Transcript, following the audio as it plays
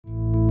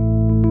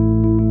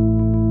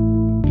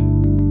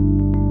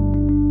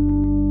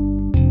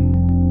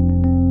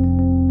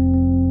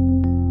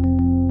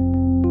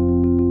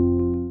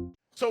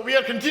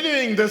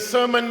continuing the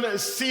sermon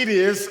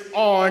series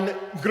on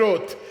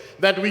growth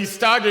that we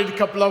started a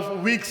couple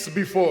of weeks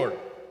before.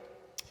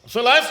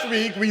 So last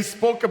week we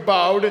spoke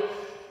about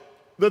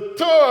the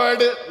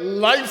third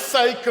life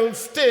cycle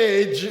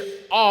stage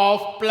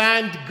of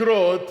plant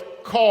growth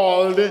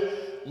called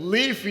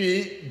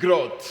leafy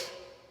growth.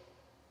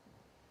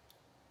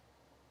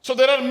 So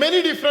there are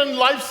many different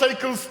life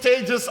cycle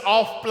stages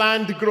of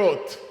plant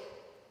growth.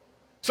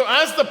 So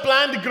as the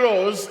plant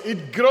grows,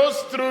 it grows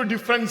through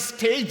different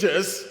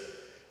stages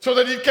so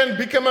that it can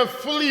become a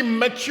fully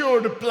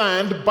matured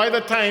plant by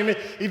the time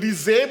it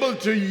is able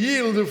to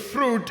yield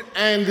fruit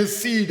and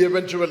seed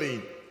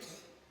eventually.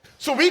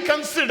 So we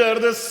consider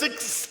the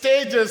 6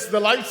 stages, the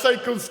life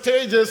cycle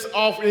stages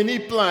of any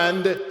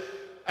plant,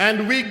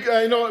 and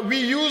we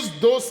use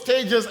those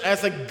stages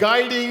as a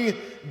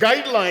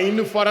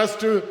guideline for us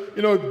to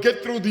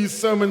get through these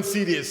sermon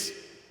series.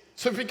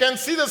 So if you can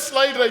see the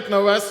slide right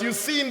now, as you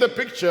see in the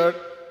picture,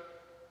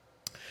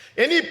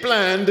 any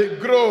plant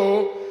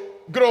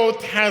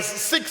growth has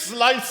 6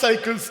 life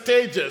cycle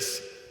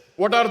stages.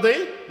 What are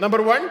they?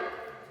 Number 1,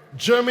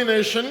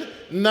 germination.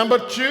 Number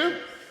 2,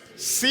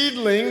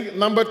 seedling.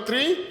 Number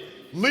 3,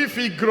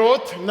 leafy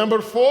growth. Number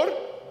 4,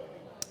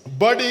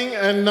 budding.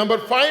 And number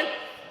 5,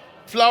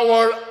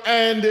 flower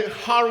and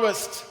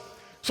harvest.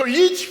 So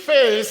each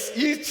phase,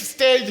 each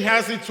stage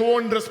has its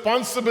own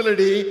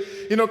responsibility,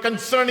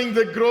 concerning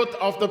the growth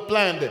of the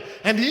plant.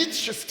 And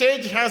each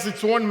stage has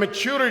its own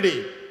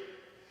maturity.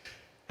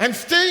 And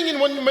staying in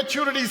one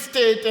maturity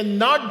state and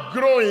not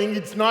growing,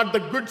 it's not the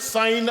good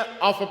sign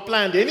of a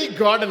plant. Any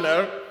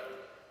gardener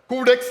who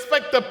would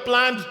expect a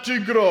plant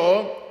to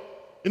grow,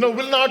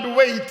 will not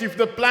wait if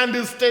the plant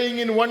is staying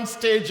in one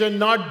stage and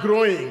not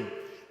growing.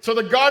 So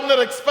the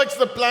gardener expects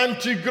the plant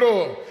to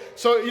grow.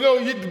 So,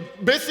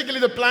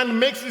 basically the plant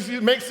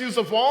makes use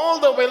of all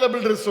the available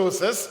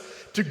resources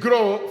to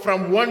grow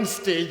from one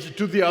stage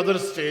to the other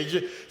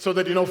stage so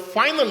that,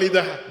 finally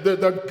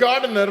the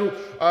gardener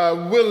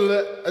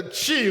will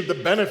achieve the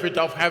benefit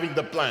of having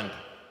the plant.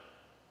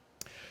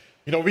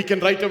 We can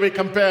right away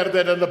compare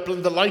that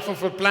the life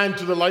of a plant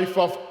to the life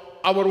of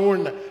our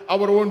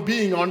own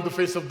being on the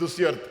face of this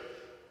earth.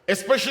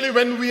 Especially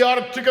when we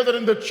are together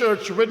in the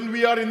church, when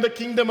we are in the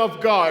kingdom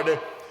of God,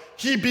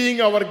 He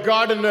being our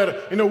gardener,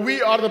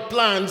 we are the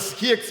plants.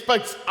 He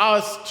expects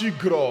us to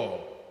grow.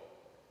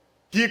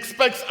 He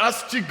expects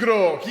us to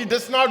grow. He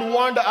does not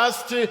want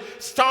us to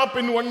stop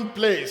in one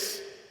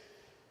place.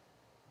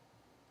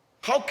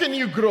 How can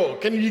you grow?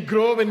 Can we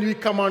grow when we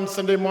come on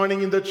Sunday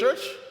morning in the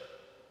church?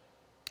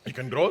 You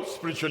can grow.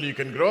 Spiritually, you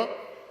can grow.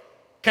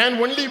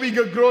 Can only we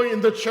grow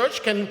in the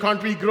church?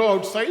 Can't we grow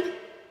outside?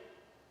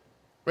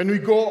 When we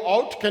go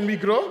out, can we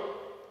grow?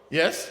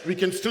 Yes, we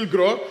can still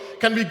grow.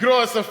 Can we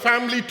grow as a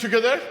family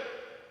together?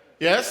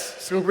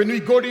 Yes. So when we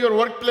go to your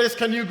workplace,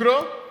 can you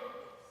grow?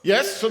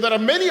 Yes. So there are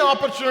many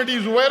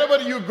opportunities wherever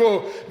you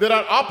go. There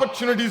are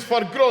opportunities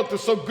for growth.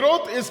 So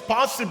growth is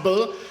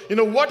possible,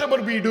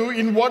 whatever we do,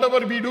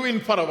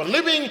 for our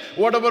living,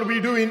 whatever we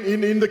do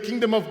in the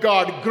kingdom of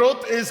God.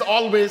 Growth is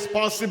always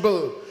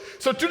possible.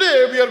 So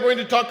today we are going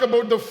to talk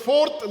about the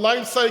 4th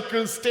life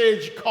cycle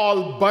stage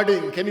called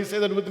budding. Can you say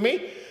that with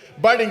me?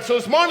 Budding. So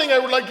this morning I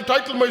would like to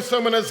title my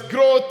sermon as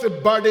Growth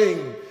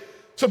Budding.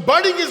 So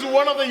budding is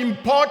one of the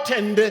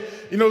important,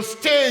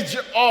 stage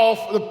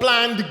of the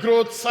plant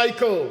growth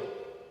cycle.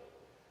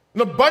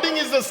 Budding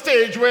is the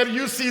stage where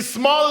you see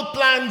small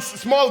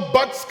plants, small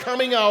buds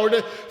coming out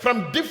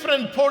from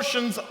different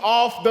portions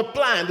of the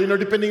plant,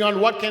 depending on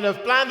what kind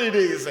of plant it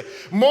is.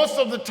 Most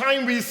of the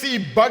time we see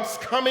buds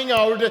coming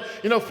out,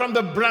 from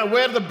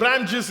where the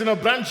branches,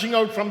 branching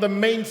out from the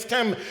main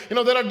stem.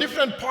 There are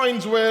different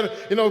points where,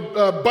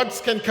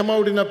 buds can come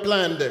out in a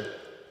plant.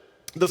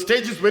 The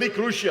stage is very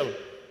crucial.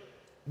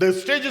 The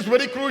stage is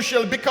very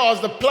crucial because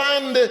the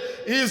plant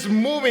is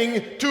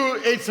moving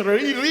to its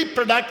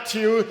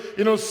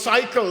reproductive,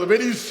 cycle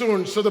very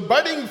soon. So the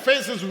budding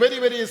phase is very,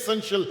 very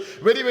essential,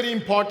 very, very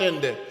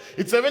important.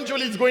 It's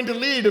going to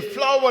lead a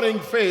flowering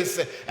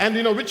phase, and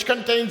which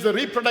contains the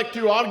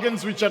reproductive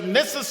organs which are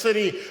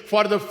necessary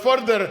for the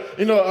further,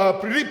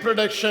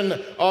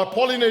 reproduction or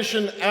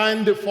pollination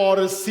and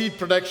for seed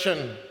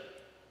production.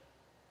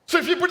 So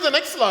if you put the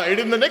next slide,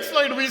 in the next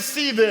slide we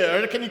see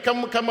there, can you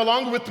come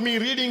along with me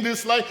reading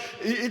this slide?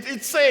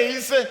 It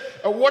says,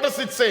 what does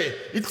it say?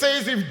 It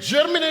says if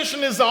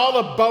germination is all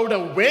about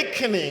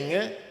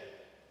awakening,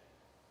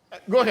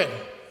 go ahead.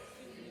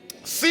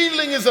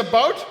 Seedling is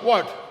about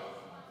what?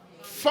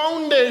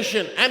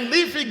 Foundation. And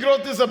leafy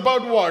growth is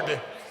about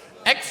what?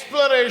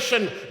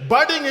 Exploration.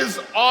 Budding is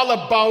all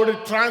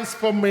about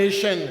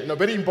transformation.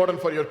 Very important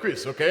for your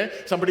quiz, okay?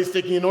 Somebody's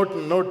taking a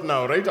note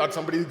now, right? Or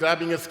somebody's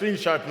grabbing a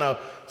screenshot now.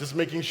 Just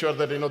making sure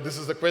that, this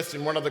is the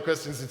question. One of the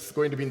questions it's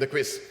going to be in the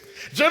quiz.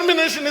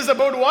 Germination is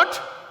about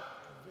what?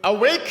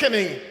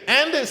 Awakening.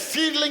 And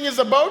seedling is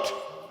about?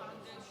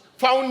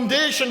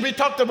 Foundation. We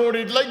talked about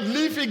it. Like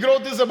leafy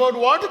growth is about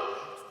what?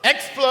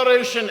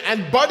 Exploration.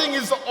 And budding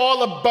is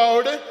all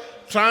about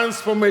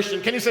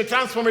transformation. Can you say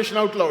transformation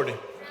out loud?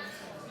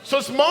 So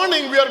this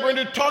morning we are going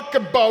to talk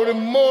about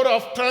more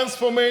of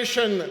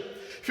transformation.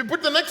 If you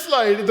put the next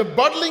slide, the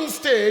budding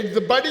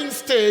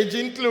stage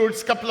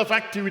includes a couple of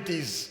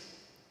activities.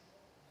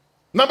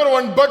 Number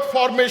one, bud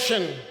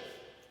formation.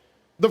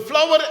 The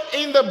flower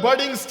in the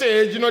budding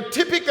stage,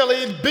 typically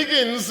it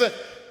begins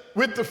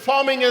with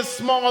forming a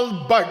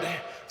small bud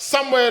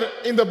somewhere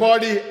in the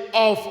body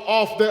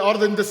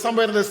somewhere in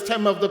the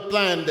stem of the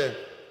plant.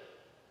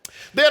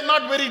 They are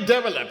not very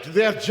developed.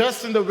 They are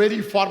just in the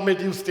very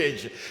formative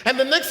stage. And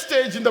the next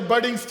stage in the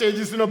budding stage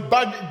is,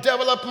 bud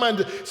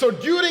development. So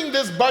during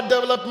this bud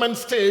development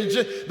stage,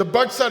 the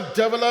buds are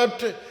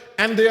developed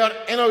and they are,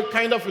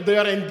 they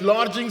are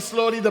enlarging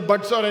slowly. The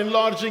buds are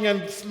enlarging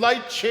and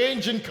slight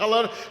change in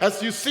color.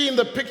 As you see in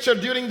the picture,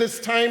 during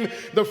this time,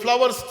 the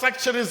flower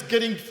structure is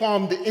getting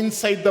formed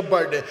inside the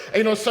bud.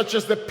 Such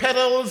as the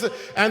petals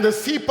and the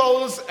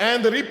sepals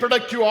and the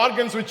reproductive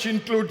organs, which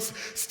includes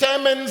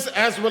stamens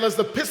as well as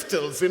the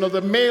pistils.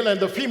 The male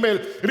and the female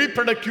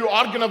reproductive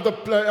organ of the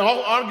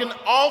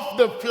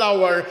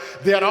flower.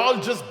 They are all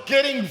just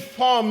getting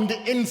formed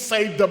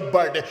inside the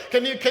bud.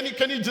 Can you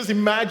just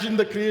imagine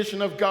the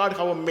creation of God?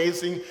 How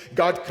amazing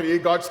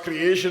God's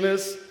creation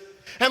is.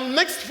 And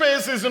next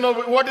phase is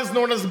what is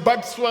known as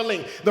bud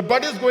swelling. The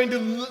bud is going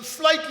to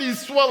slightly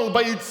swell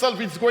by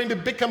itself. It's going to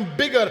become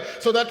bigger.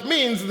 So that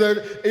means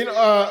that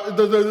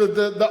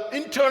the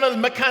internal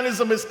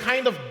mechanism is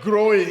kind of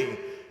growing.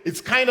 It's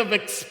kind of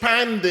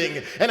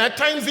expanding. And at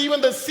times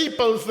even the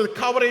sepals, the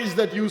coverage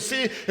that you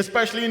see,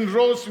 especially in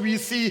rose, we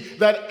see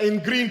that in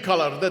green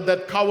color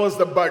that covers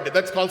the bud.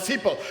 That's called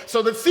sepal.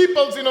 So the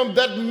sepals,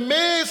 that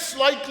may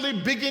slightly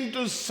begin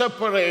to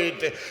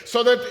separate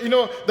so that,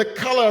 the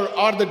color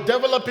or the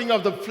developing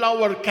of the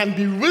flower can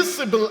be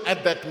visible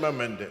at that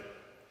moment.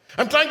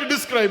 I'm trying to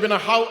describe, what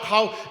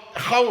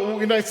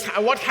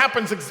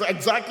happens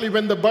exactly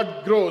when the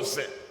bud grows.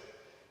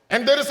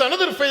 And there is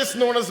another phase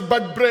known as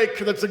bud break.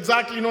 That's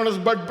exactly known as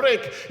bud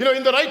break.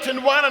 In the right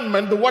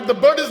environment, what the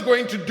bud is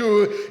going to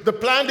do, the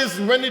plant is,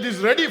 when it is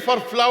ready for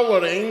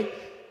flowering,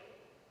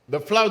 the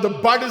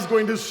bud is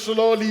going to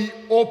slowly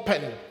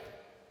open.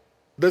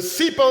 The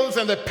sepals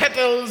and the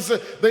petals,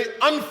 they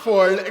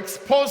unfold,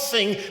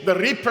 exposing the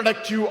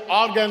reproductive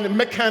organ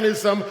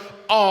mechanism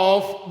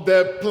of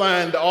the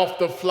plant, of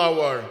the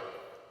flower.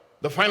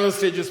 The final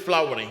stage is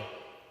flowering.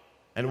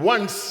 And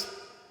once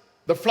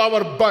the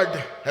flower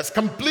bud has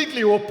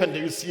completely opened,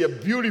 you see a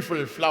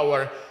beautiful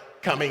flower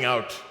coming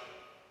out.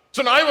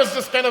 So now I was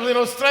just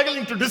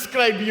struggling to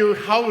describe to you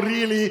how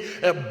really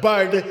a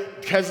bud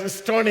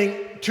is turning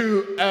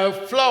to a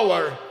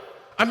flower.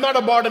 I'm not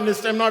a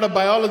botanist, I'm not a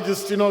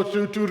biologist,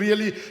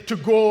 to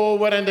go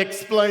over and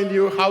explain to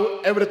you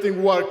how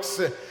everything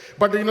works.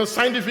 But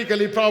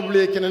scientifically,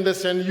 probably I can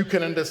understand, you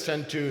can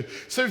understand too.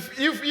 So if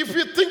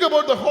you think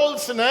about the whole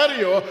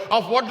scenario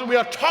of what we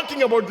are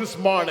talking about this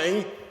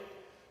morning,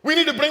 we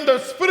need to bring the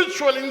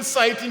spiritual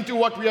insight into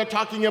what we are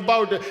talking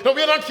about. Now,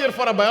 we are not here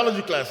for a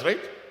biology class, right?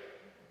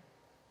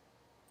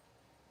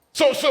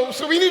 So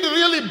we need to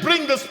really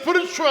bring the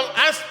spiritual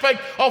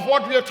aspect of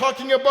what we are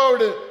talking about.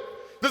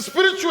 The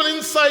spiritual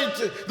insight,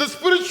 the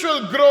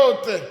spiritual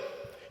growth.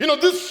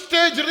 This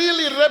stage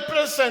really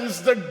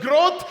represents the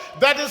growth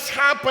that is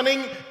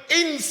happening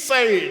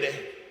inside.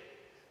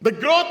 The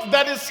growth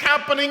that is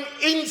happening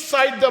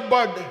inside the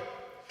bud.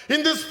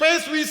 In this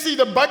phase, we see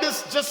the bud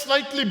is just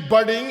slightly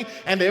budding,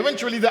 and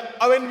eventually,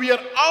 when we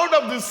are out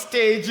of this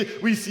stage,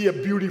 we see a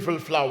beautiful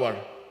flower.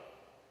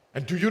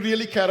 And do you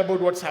really care about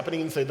what's happening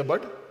inside the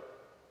bud?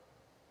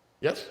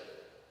 Yes?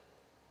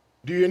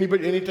 Do you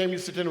anytime you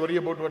sit and worry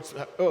about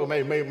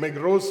my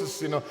rose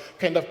is,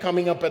 kind of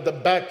coming up at the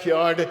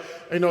backyard,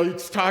 it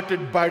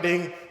started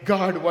budding.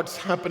 God, what's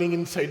happening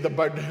inside the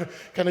bud?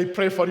 Can I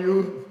pray for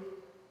you?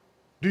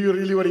 Do you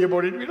really worry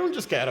about it? We don't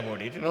just care about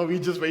it. We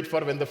just wait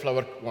for when the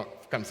flower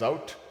comes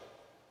out.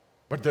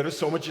 But there is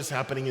so much is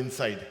happening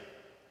inside.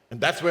 And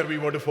that's where we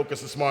want to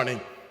focus this morning.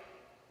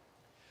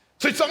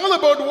 So it's all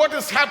about what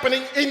is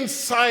happening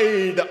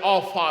inside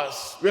of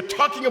us. We're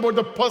talking about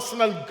the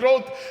personal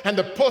growth and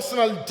the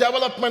personal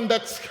development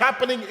that's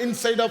happening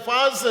inside of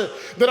us.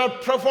 There are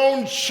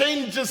profound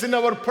changes in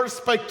our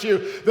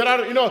perspective. There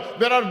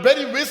are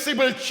very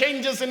visible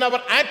changes in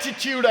our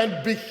attitude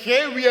and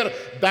behavior.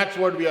 That's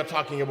what we are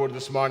talking about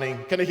this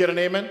morning. Can I hear an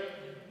amen? Amen.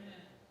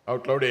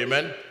 Out loud,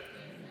 amen. Amen.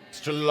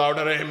 Still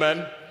louder, amen.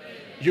 Amen.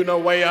 You know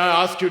why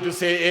I asked you to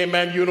say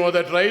amen? You know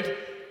that, right?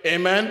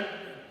 Amen.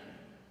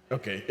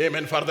 Okay,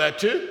 amen for that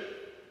too.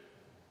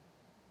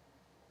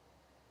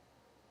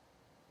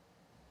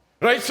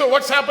 Right, so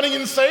what's happening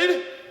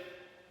inside?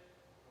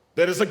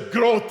 There is a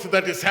growth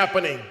that is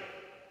happening.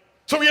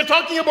 So we are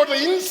talking about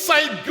the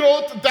inside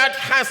growth that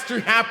has to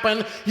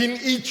happen in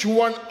each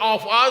one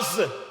of us.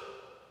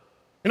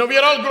 We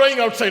are all growing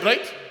outside,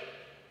 right?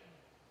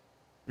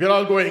 We are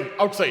all going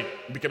outside,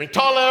 becoming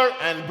taller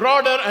and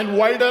broader and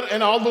wider,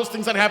 and all those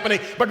things are happening.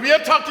 But we are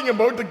talking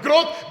about the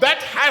growth that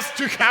has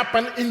to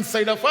happen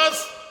inside of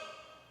us.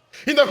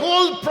 In the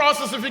whole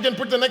process, if you can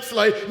put the next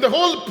slide, the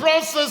whole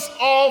process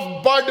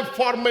of bud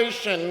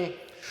formation,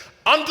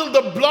 until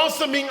the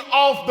blossoming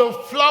of the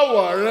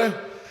flower.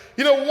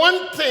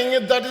 One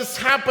thing that is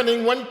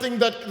happening, one thing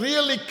that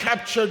really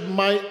captured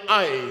my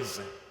eyes,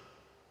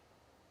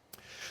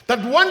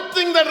 that one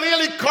thing that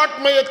really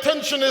caught my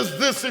attention is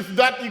this, if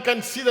that you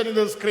can see that in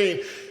the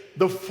screen,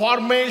 the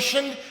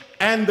formation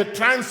and the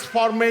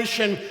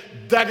transformation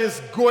that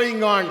is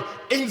going on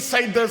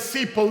inside the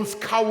sepals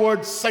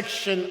covered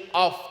section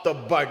of the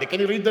bud. Can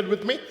you read that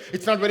with me?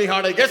 It's not very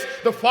hard, I guess.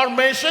 The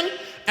formation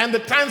and the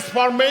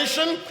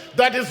transformation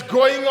that is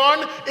going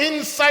on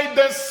inside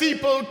the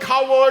sepal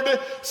covered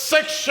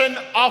section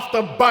of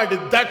the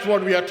bud. That's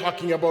what we are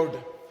talking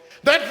about.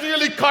 That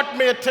really caught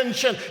my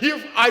attention.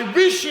 If I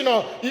wish,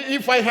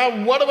 if I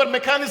have whatever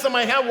mechanism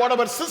I have,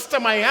 whatever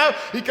system I have,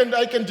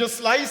 I can just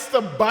slice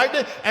the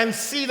bud and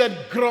see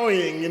that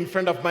growing in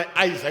front of my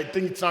eyes. I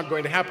think it's not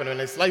going to happen. When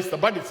I slice the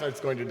bud,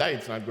 it's going to die.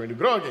 It's not going to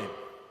grow again.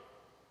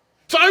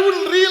 So I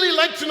would really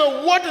like to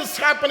know what is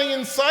happening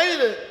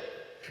inside.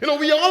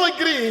 We all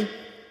agree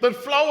that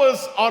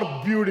flowers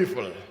are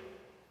beautiful.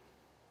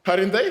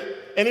 Aren't they?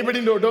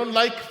 Anybody don't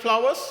like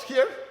flowers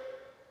here?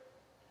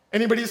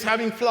 Anybody's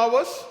having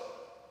flowers?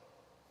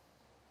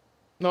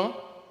 No?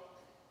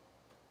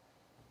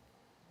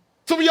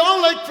 So we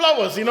all like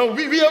flowers.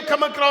 We have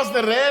come across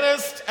the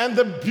rarest and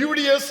the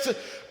beautiest,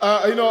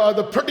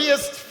 the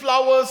prettiest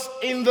flowers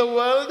in the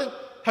world.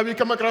 Have you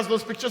come across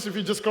those pictures? If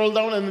you just scroll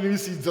down and then you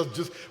see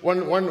just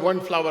one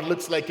flower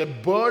looks like a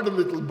bird, a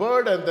little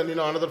bird, and then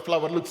another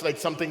flower looks like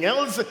something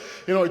else.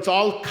 It's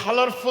all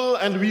colorful,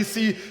 and we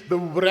see the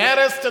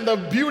rarest and the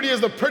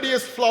beautiest, the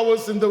prettiest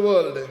flowers in the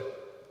world.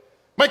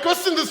 My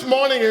question this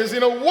morning is,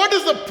 what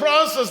is the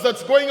process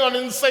that's going on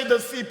inside the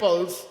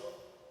sepals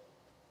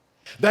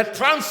that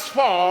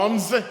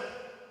transforms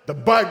the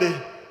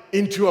bud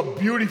into a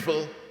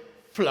beautiful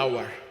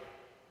flower?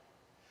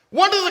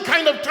 What is the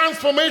kind of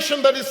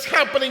transformation that is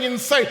happening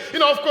inside?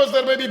 Of course,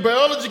 there may be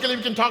biologically,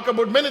 we can talk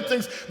about many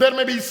things. There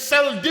may be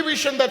cell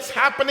division that's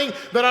happening.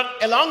 There are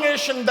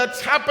elongation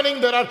that's happening.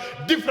 There are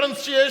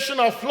differentiation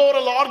of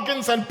floral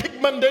organs and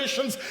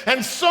pigmentations,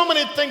 and so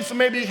many things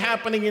may be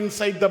happening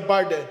inside the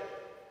bud.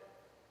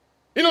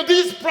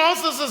 These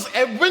processes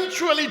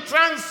eventually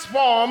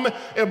transform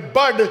a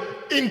bud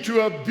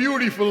into a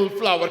beautiful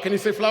flower. Can you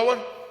say flower?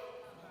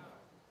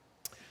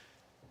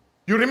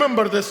 You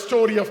remember the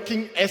story of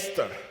King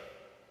Esther.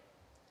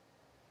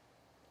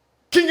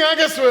 King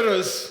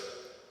Ahasuerus,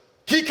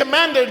 he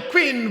commanded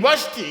Queen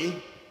Vashti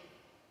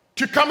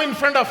to come in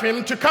front of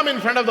him, to come in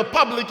front of the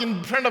public,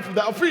 in front of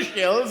the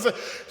officials,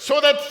 so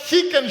that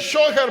he can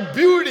show her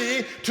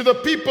beauty to the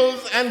people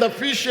and the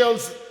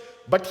officials.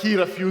 But she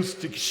refused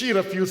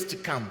to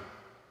come.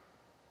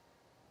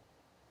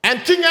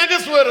 And King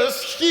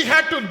Ahasuerus, he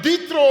had to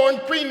dethrone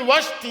Queen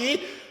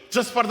Vashti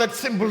just for that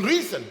simple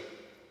reason.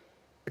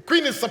 The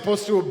queen is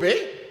supposed to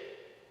obey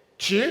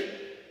to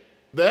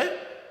the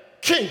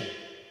king.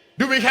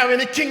 Do we have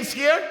any kings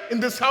here in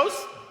this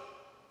house?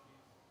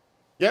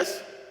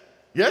 Yes?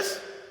 Yes?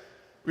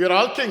 We are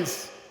all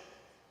kings.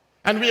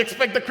 And we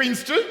expect the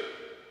queens to?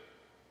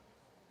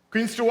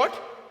 Queens to what?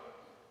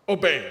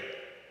 Obey.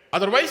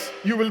 Otherwise,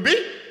 you will be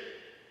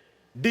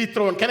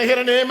dethroned. Can I hear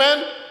an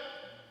amen?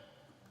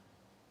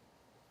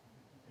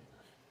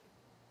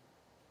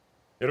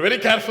 You're very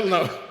careful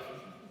now.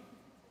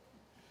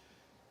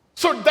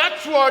 So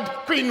that's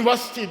what Queen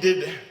Vashti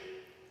did.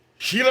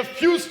 She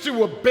refused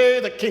to obey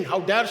the king. How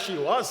dare she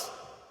was.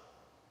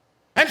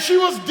 And she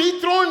was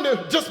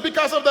dethroned just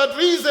because of that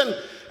reason.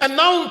 And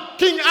now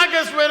King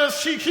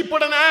Ahasuerus, he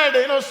put an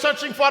ad,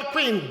 searching for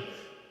queen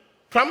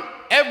from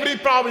every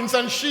province.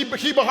 And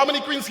how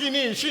many queens he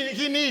needed?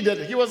 He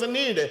needed. He was in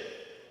need.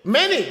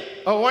 Many.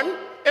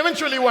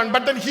 Eventually one.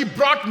 But then he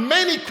brought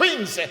many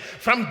queens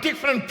from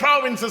different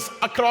provinces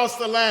across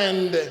the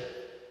land.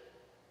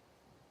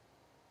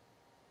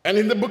 And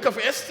in the book of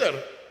Esther,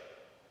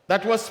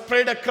 that was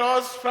spread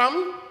across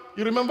from,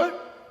 you remember?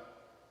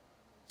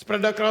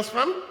 Spread across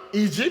from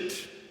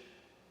Egypt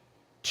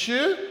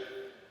to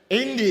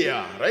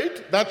India,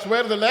 right? That's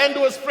where the land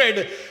was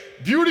spread.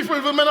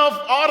 Beautiful women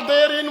are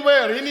there in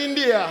where? In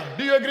India.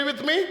 Do you agree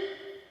with me?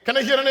 Can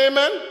I hear an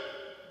amen?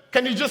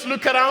 Can you just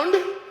look around?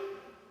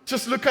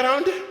 Just look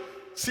around.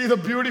 See the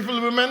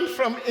beautiful women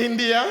from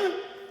India.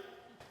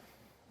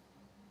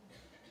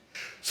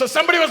 So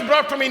somebody was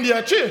brought from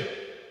India too.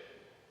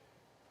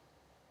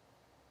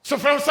 So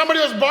somebody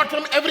was brought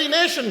from every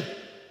nation.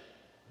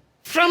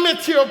 From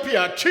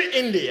Ethiopia to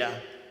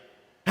India.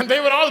 And they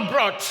were all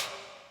brought.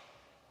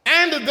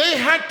 And they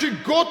had to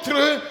go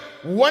through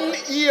 1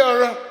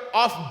 year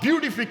of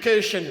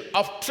beautification,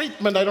 of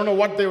treatment. I don't know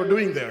what they were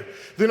doing there.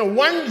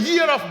 1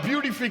 year of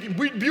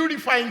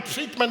beautifying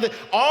treatment,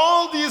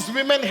 all these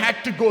women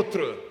had to go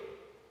through.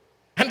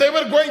 And they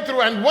were going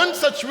through, and one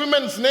such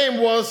woman's name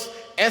was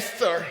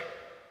Esther.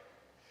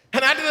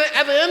 And at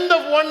the end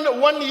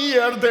of one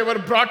year, they were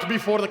brought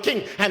before the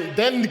king. And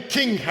then the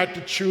king had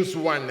to choose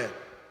one.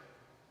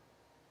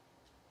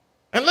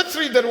 And let's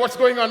read that what's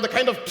going on, the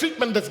kind of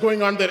treatment that's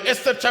going on there.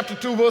 Esther chapter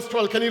 2 verse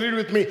 12. Can you read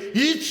with me?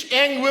 Each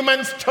young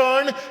woman's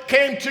turn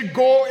came to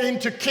go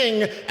into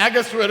King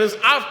Ahasuerus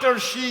after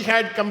she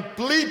had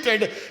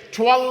completed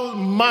 12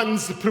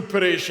 months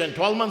preparation.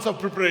 12 months of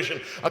preparation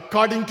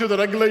according to the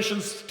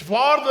regulations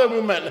for the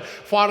women.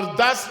 For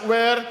thus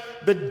were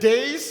the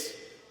days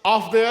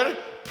of their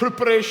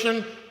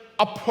preparation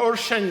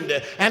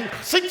apportioned. And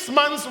 6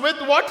 months with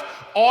what?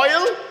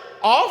 Oil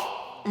of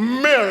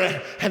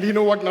myrrh. And you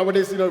know what,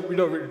 nowadays,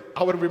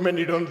 our women,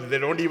 they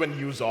don't even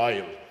use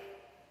oil.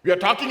 We are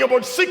talking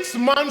about 6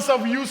 months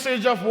of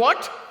usage of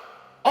what?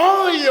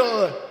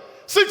 Oil.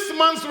 6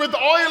 months with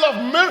oil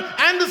of myrrh,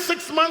 and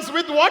 6 months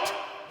with what?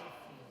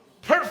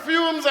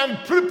 Perfumes and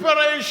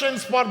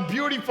preparations for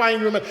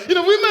beautifying women.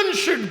 Women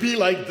should be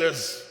like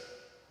this.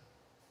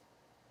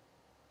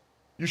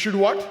 You should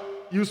what?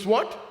 Use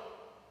what?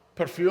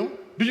 Perfume.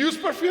 Do you use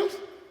perfumes?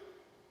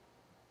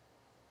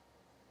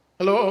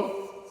 Hello?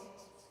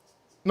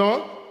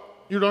 No?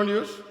 You don't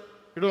use?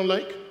 You don't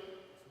like?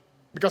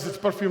 Because its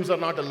perfumes are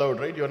not allowed,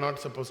 right? You're not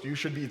supposed to. You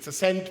should be. It's a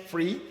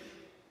scent-free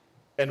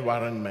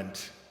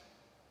environment.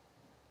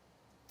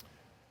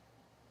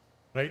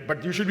 Right?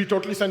 But you should be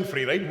totally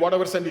scent-free, right?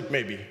 Whatever scent it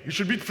may be. You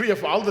should be free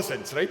of all the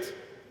scents, right?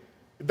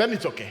 Then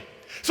it's okay.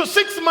 So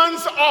 6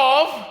 months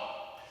of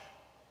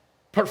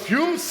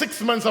perfume,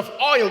 6 months of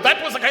oil.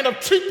 That was the kind of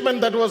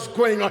treatment that was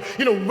going on.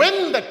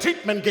 When the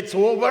treatment gets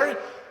over,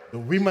 the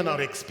women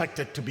are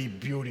expected to be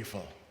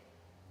beautiful.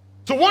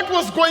 So what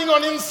was going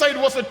on inside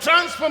was a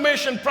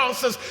transformation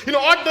process.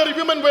 Ordinary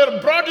women were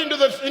brought into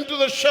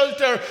the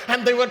shelter,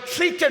 and they were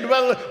treated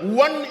well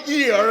 1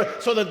 year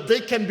so that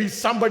they can be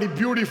somebody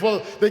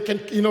beautiful. They can,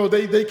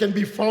 they can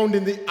be found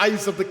in the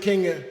eyes of the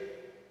king.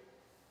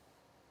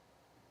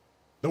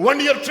 The 1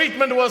 year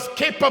treatment was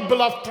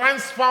capable of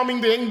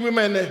transforming the young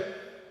women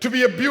to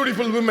be a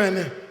beautiful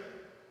woman.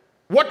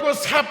 What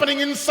was happening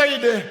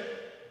inside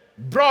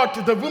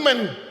brought the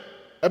woman,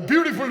 a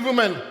beautiful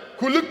woman,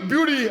 who looked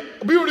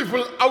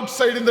beautiful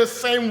outside in the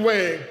same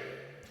way.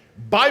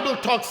 Bible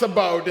talks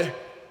about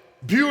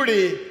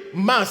beauty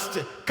must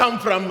come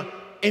from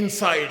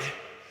inside.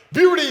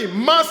 Beauty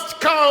must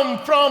come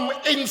from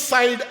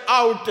inside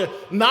out,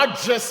 not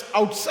just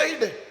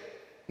outside.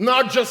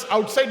 Not just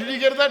outside. Did you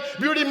get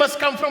that? Beauty must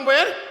come from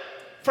where?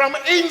 From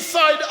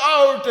inside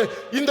out.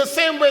 In the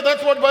same way,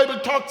 that's what Bible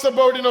talks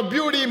about.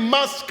 Beauty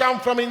must come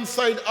from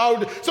inside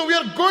out. So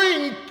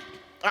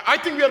I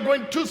think we are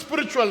going too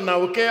spiritual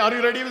now, okay? Are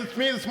you ready with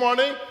me this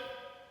morning?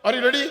 Are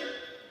you ready?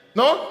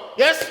 No?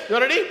 Yes? You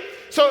are ready?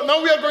 So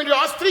now we are going to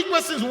ask 3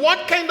 questions.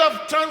 What kind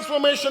of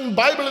transformation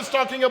Bible is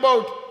talking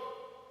about?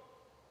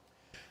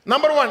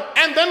 Number 1.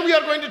 And then we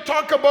are going to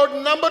talk about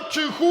number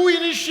 2, who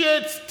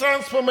initiates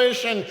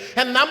transformation?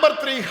 And number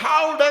 3,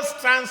 how does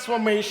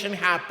transformation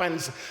happen?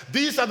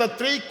 These are the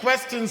 3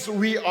 questions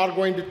we are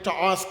going to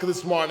ask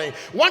this morning.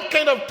 What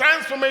kind of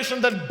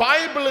transformation that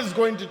Bible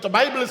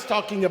is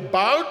talking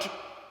about?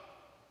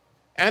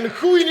 And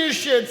who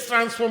initiates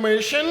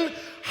transformation?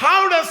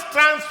 How does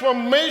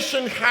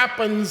transformation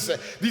happen?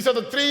 These are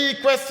the 3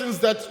 questions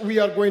that we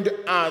are going to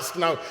ask.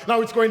 Now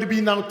it's going to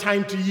be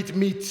time to eat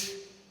meat.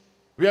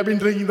 We have been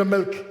drinking the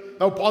milk.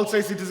 Now Paul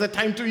says it is a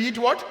time to eat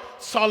what?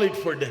 Solid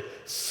food.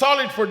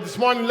 Solid food. This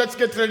morning, let's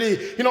get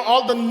ready.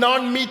 All the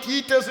non-meat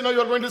eaters,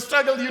 you're going to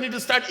struggle. You need to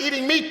start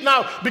eating meat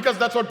now, because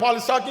that's what Paul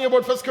is talking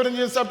about. 1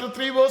 Corinthians chapter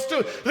 3, verse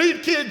 2. Read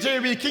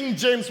KJV, King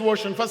James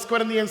Version. 1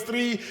 Corinthians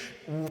 3,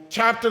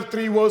 chapter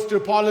 3, verse 2.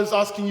 Paul is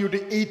asking you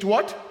to eat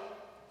what?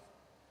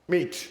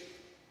 Meat.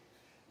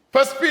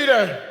 1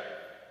 Peter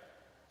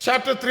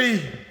chapter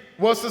 3,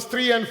 verses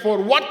 3 and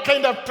 4. What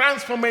kind of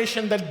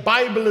transformation that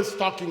Bible is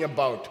talking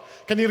about?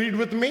 Can you read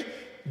with me?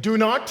 Do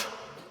not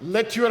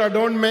let your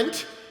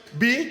adornment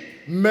be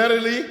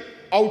merely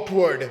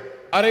outward,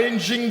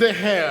 arranging the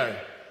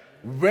hair,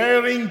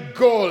 wearing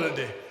gold,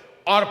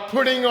 or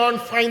putting on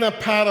fine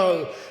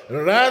apparel.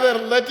 Rather,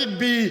 let it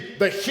be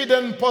the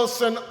hidden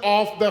person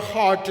of the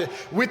heart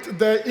with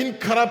the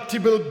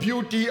incorruptible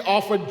beauty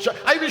of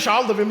I wish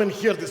all the women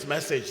hear this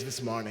message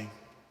this morning.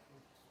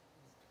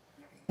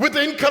 With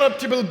the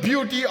incorruptible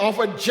beauty of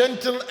a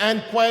gentle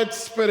and quiet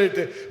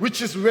spirit,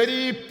 which is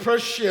very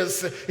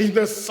precious in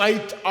the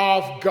sight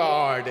of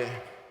God.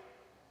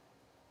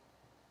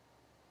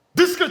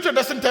 This scripture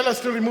doesn't tell us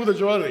to remove the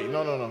jewelry.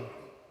 No.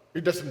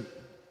 It doesn't.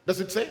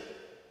 Does it say?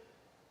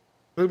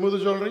 Remove the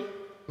jewelry?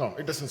 No,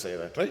 it doesn't say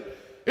that, right?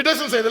 It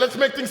doesn't say that. Let's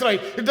make things right.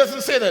 It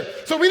doesn't say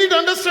that. So we need to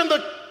understand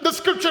the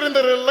scripture in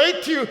the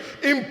relative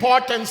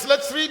importance.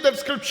 Let's read that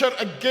scripture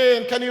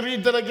again. Can you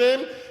read that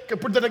again?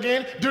 Put that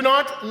again. Do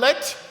not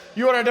let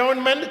your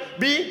adornment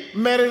be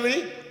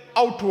merely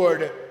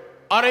outward.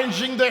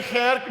 Arranging the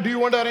hair. Do you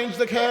want to arrange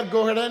the hair?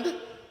 Go ahead and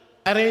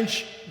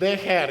arrange the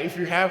hair if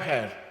you have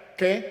hair.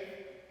 Okay?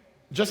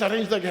 Just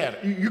arrange the hair.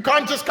 You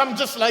can't just come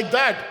just like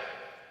that.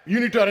 You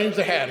need to arrange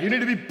the hair. You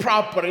need to be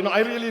proper. I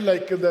really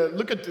like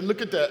look at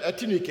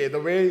Etinike, the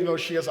way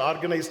she has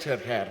organized her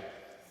hair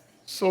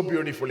so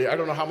beautifully. I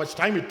don't know how much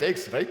time it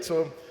takes, right?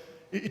 So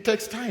it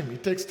takes time.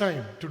 It takes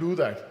time to do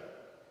that.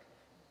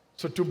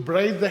 So to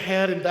braid the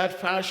hair in that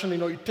fashion,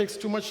 it takes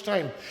too much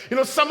time.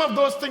 Some of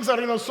those things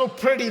are, so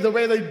pretty the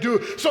way they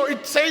do. So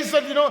it says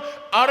that,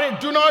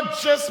 do not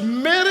just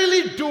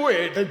merely do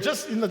it.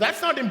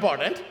 That's not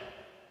important.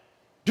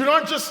 Do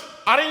not just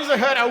arrange the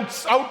hair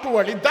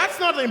outwardly.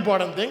 That's not the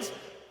important things.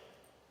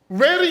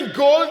 Wearing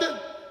gold,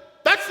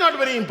 that's not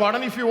very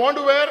important. If you want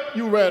to wear,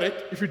 you wear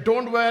it. If you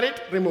don't wear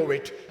it, remove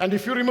it. And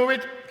if you remove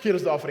it, here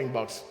is the offering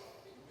box.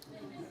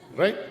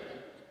 Right?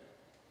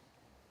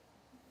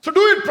 So do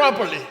it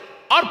properly.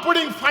 Or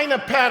putting fine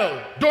apparel.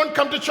 Don't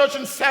come to church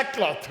in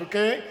sackcloth,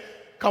 okay?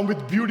 Come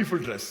with beautiful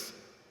dress.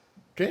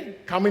 Okay?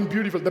 Come in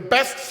beautiful. The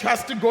best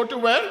has to go to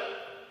where?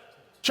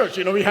 Church.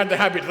 We had the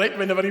habit, right?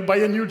 Whenever you buy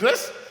a new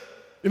dress,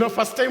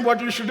 first time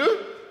what you should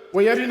do?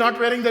 Why are you not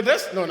wearing the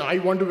dress? No, I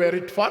want to wear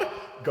it for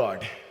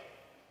God.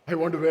 I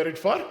want to wear it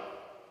for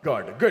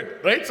God. Good,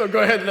 right? So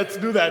go ahead, let's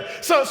do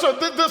that. So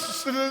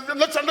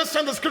let's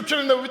understand the scripture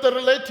with the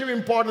relative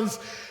importance.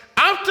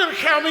 After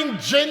having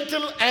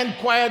gentle and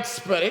quiet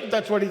spirit,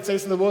 that's what it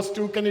says in the verse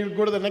 2. Can you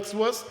go to the next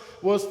verse?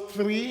 Verse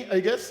 3, I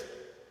guess.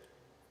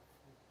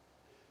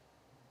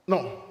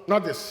 No,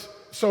 not this.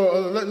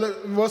 So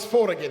verse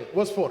 4 again.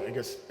 Verse 4, I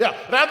guess. Yeah.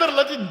 Rather,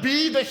 let it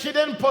be the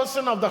hidden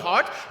person of the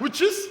heart,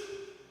 which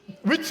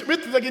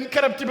with the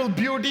incorruptible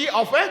beauty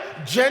of a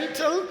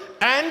gentle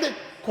and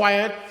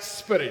quiet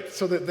spirit.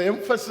 So the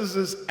emphasis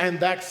is in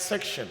that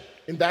section.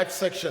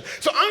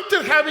 So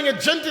after having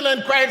a gentle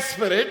and quiet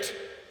spirit,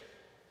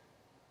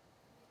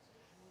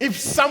 if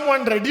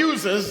someone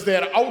reduces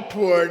their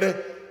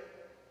outward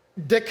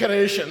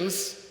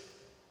decorations,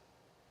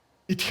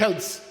 it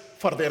helps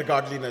for their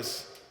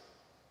godliness.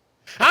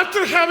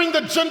 After having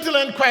the gentle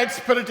and quiet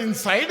spirit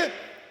inside,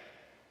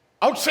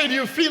 outside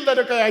you feel that,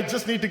 okay, I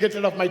just need to get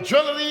rid of my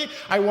jewelry,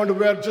 I want to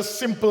wear just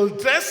simple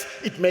dress,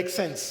 it makes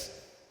sense.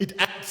 It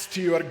adds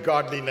to your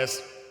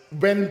godliness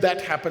when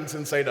that happens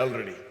inside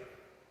already.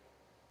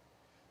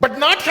 But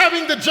not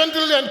having the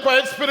gentle and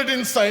quiet spirit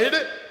inside,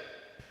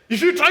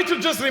 if you try to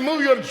just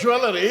remove your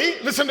jewelry,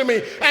 listen to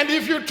me, and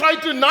if you try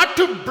to not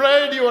to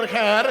braid your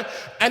hair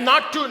and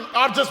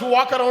or just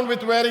walk around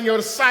with wearing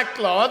your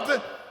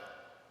sackcloth,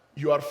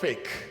 you are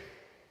fake.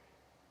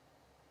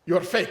 You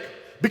are fake.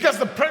 Because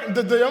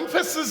the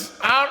emphasis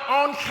are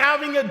on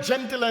having a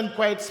gentle and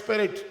quiet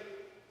spirit.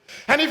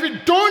 And if you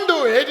don't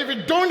do it, if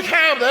you don't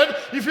have that,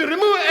 if you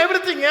remove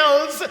everything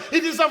else,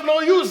 it is of no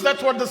use.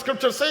 That's what the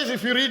scripture says.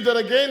 If you read that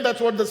again, that's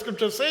what the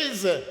scripture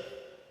says.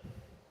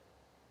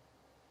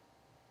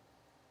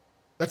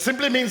 That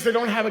simply means they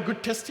don't have a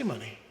good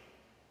testimony.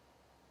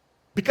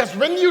 Because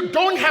when you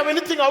don't have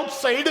anything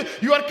outside,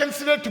 you are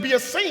considered to be a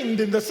saint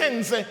in the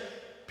sense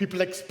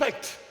people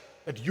expect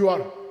that you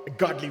are a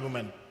godly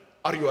woman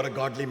or you are a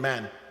godly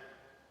man.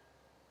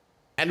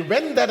 And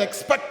when that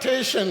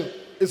expectation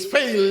is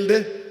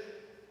failed,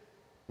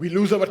 we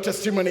lose our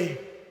testimony.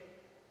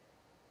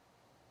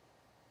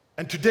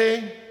 And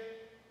today,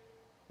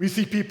 we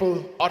see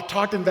people are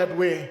taught in that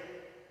way.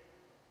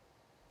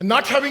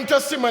 Not having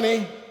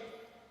testimony,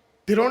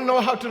 they don't know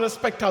how to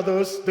respect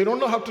others. They don't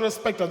know how to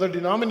respect other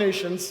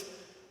denominations,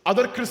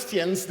 other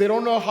Christians. They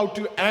don't know how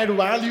to add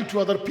value to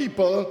other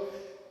people.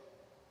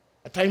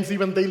 At times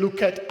even they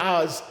look at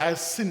us as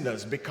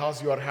sinners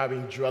because you are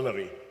having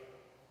jewelry,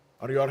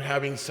 or you are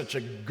having such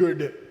a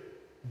good,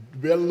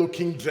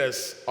 well-looking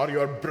dress, or you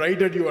are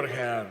braided your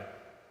hair.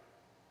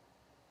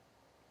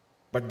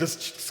 But this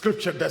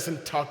scripture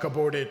doesn't talk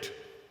about it.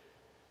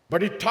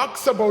 But it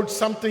talks about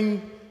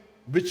something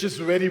which is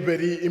very,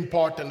 very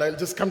important. I'll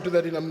just come to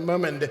that in a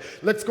moment.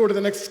 Let's go to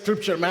the next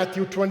scripture,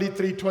 Matthew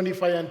 23,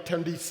 25, and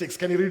 26.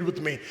 Can you read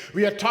with me?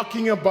 We are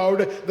talking about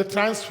the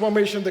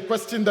transformation. The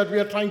question that we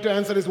are trying to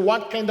answer is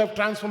what kind of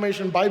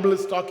transformation Bible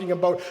is talking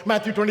about.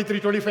 Matthew 23,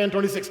 25, and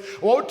 26.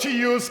 Woe to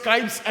you,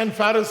 scribes and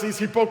Pharisees,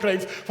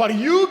 hypocrites, for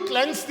you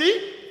cleanse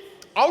the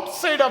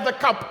outside of the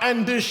cup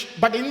and dish,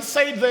 but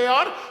inside they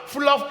are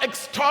full of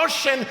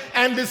extortion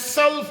and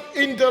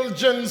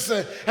self-indulgence.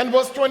 And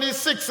verse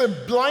 26,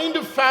 blind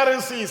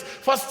Pharisees,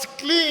 first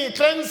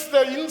cleanse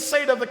the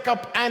inside of the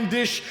cup and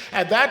dish,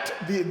 and that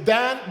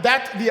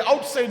the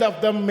outside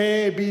of them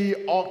may be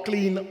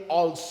clean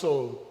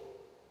also.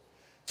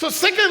 So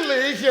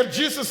secondly, here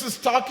Jesus is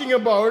talking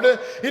about,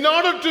 in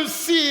order to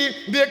see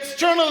the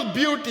external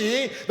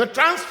beauty, the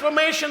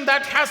transformation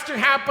that has to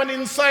happen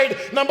inside.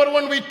 Number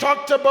one, we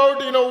talked about,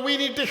 we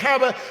need to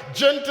have a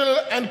gentle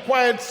and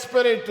quiet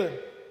spirit. If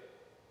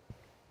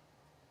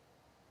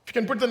you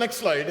can put the next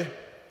slide.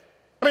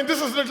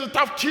 This is a little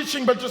tough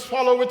teaching, but just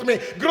follow with me.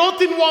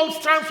 Growth involves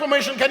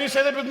transformation. Can you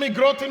say that with me?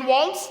 Growth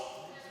involves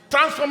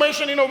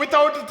transformation.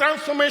 Without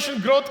transformation,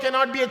 growth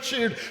cannot be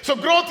achieved. So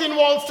growth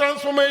involves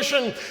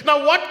transformation.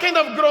 Now, what kind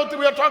of growth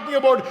we are talking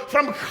about?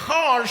 From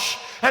harsh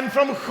and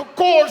from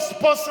coarse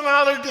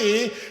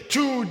personality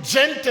to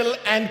gentle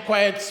and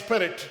quiet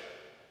spirit.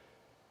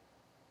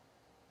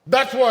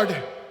 That's what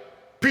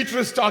Peter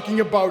is talking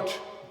about.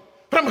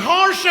 From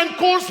harsh and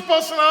coarse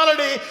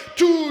personality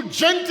to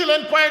gentle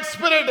and quiet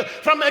spirit.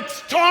 From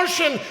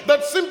extortion,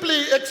 that's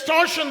simply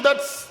extortion,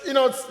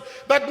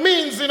 that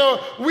means,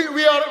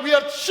 we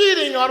are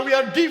cheating or we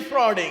are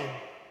defrauding.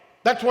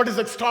 That's what is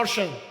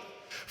extortion.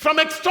 From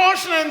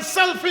extortion and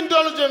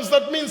self-indulgence,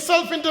 that means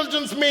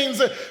self-indulgence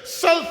means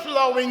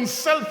self-loving,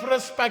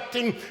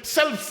 self-respecting,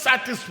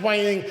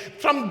 self-satisfying.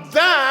 From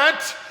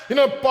that,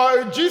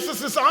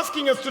 Jesus is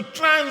asking us to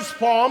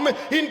transform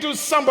into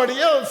somebody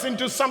else,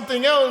 into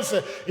something else,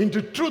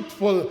 into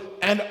truthful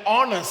and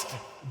honest,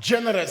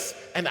 generous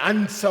and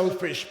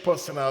unselfish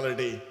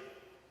personality.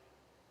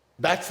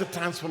 That's the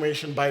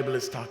transformation Bible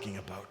is talking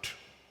about.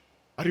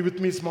 Are you with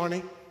me this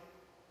morning?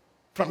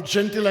 From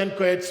gentle and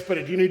quiet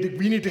spirit.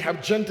 We need to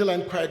have gentle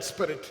and quiet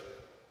spirit.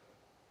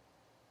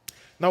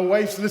 Now,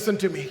 wives, listen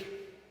to me.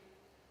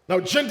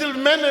 Now,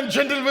 gentlemen and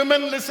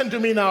gentlewomen, listen to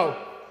me now.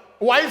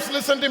 Wives,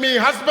 listen to me.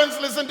 Husbands,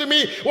 listen to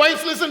me.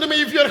 Wives, listen to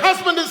me. If your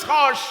husband is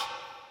harsh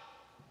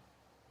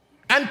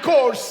and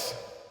coarse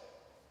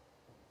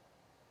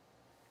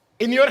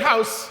in your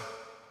house,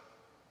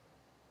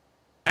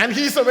 and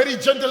he's a very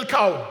gentle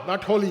cow,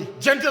 not holy,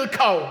 gentle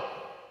cow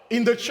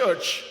in the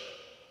church,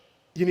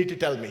 you need to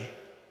tell me.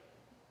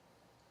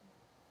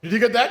 Did you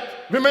get that?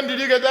 Women, did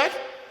you get that?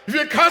 If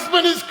your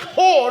husband is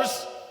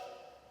coarse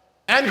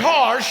and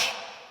harsh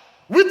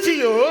with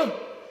you,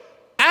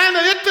 and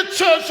at the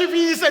church, if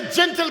he is a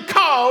gentle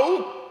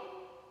cow,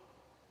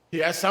 he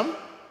has some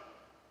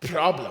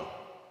problem.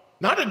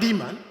 Not a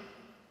demon,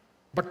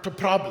 but a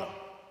problem.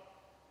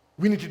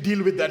 We need to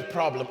deal with that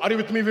problem. Are you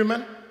with me,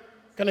 women?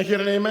 Can I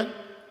hear an amen?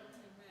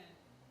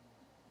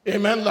 Amen.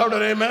 Amen.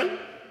 Louder amen.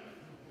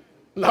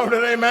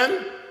 Louder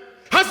amen.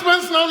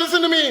 Husbands, now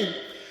listen to me.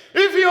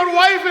 If your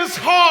wife is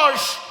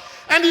harsh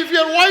and if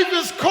your wife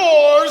is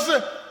coarse,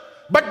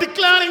 but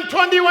declaring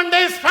 21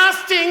 days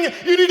fasting,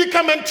 you need to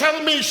come and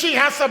tell me she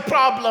has a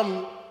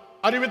problem.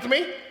 Are you with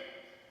me?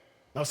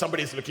 Now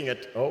somebody is looking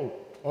at, oh,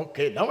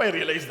 okay, now I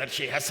realize that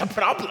she has a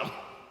problem.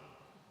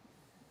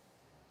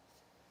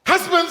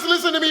 Husbands,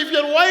 listen to me. If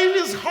your wife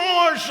is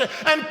harsh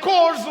and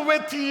coarse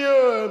with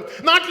you,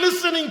 not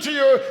listening to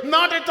you,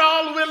 not at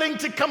all willing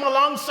to come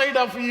alongside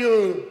of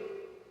you,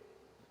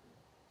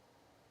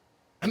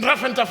 and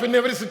rough and tough in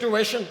every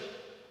situation,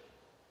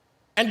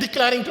 and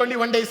declaring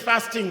 21 days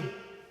fasting,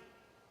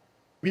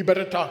 we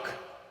better talk.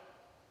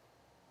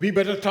 We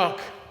better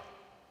talk.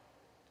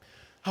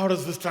 How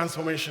does this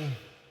transformation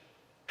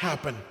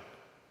happen?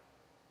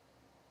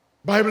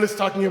 Bible is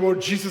talking about,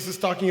 Jesus is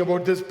talking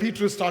about this,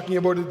 Peter is talking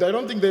about it. I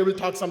don't think they will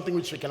talk something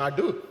which we cannot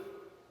do.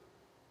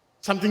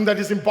 Something that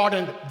is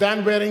important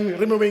than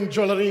removing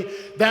jewelry,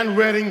 than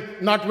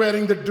not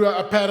wearing the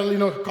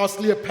apparel,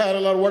 costly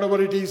apparel or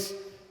whatever it is,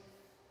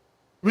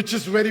 which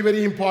is very,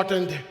 very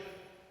important.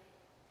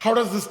 How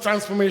does this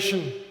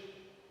transformation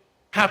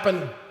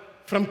happen?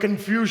 From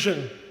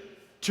confusion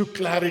to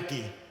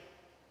clarity,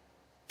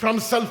 from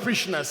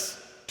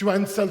selfishness to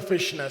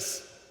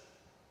unselfishness,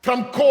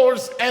 from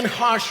coarse and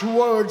harsh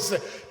words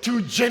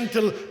to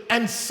gentle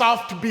and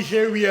soft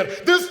behavior.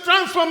 This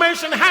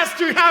transformation has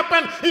to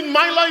happen in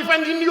my life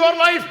and in your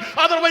life.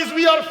 Otherwise,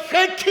 we are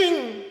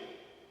faking.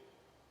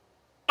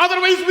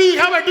 Otherwise, we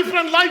have a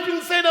different life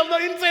inside of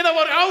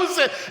our house,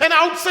 and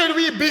outside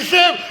we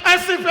behave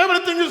as if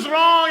everything is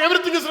wrong,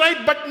 everything is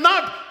right, but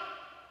not.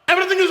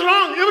 Everything is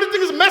wrong.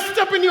 Everything is messed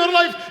up in your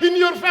life, in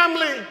your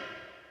family.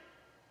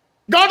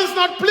 God is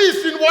not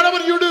pleased in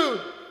whatever you do,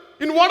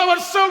 in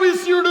whatever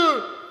service you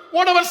do,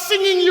 whatever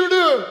singing you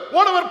do,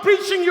 whatever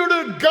preaching you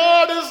do.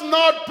 God is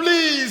not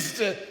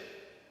pleased.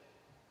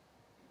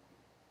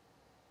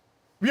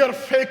 We are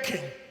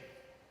faking.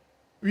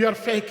 We are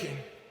faking.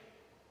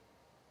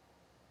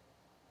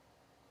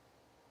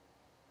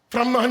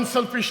 From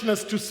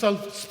unselfishness to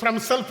from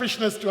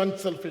selfishness to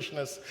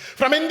unselfishness,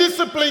 from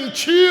indiscipline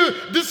to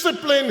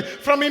discipline,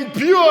 from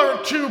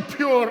impure to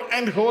pure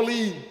and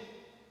holy.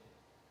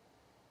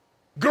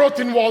 Growth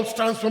involves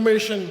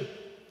transformation.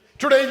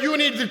 Today you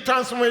need the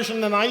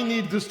transformation and I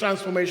need this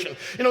transformation.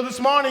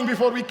 This morning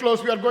before we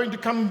close, we are going to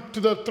come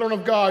to the throne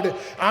of God,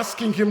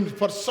 asking Him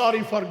for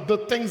sorry for the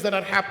things that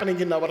are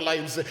happening in our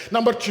lives.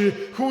 Number 2,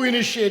 who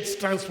initiates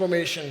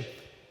transformation?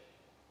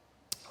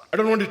 I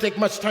don't want to take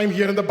much time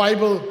here in the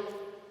Bible.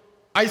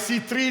 I see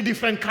 3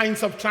 different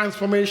kinds of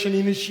transformation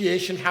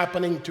initiation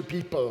happening to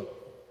people.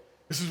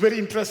 This is very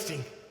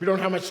interesting. We don't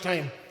have much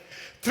time.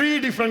 3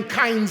 different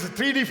kinds,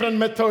 3 different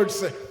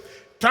methods.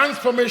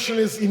 Transformation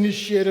is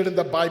initiated in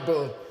the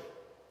Bible.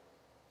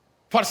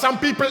 For some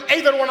people,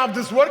 either one of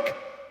this work,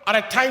 or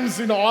at times,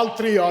 all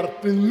 3, or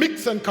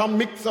mix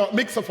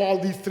of all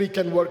these 3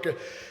 can work.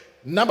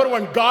 Number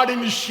 1, God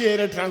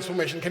initiated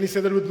transformation. Can you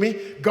say that with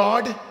me?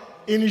 God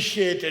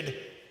initiated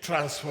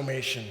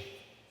transformation.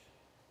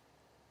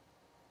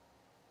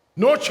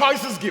 No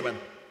choice is given.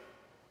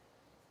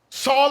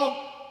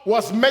 Saul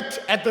was met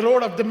at the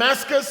road of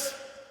Damascus.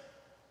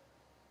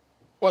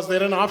 Was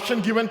there an option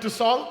given to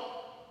Saul?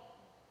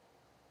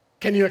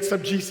 Can you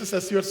accept Jesus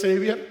as your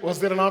Savior? Was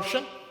there an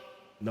option?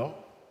 No,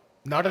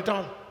 not at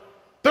all.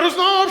 There was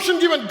no option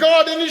given.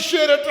 God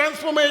initiated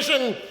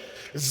transformation.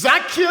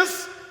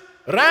 Zacchaeus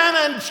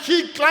ran and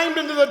he climbed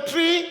into the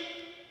tree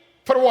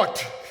for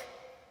what?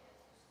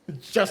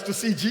 Just to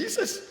see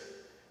Jesus.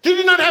 He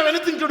did not have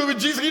anything to do with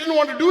Jesus. He didn't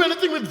want to do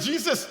anything with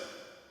Jesus.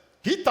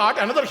 He thought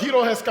another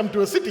hero has come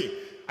to a city.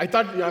 I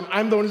thought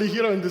I'm the only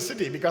hero in this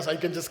city because I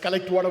can just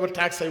collect whatever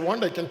tax I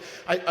want.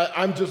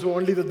 I'm just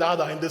only the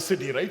Dada in this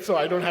city, right? So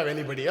I don't have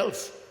anybody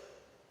else.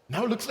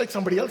 Now it looks like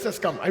somebody else has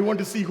come. I want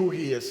to see who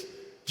he is.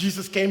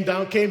 Jesus came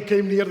down,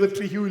 came near the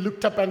tree. He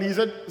looked up and he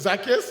said,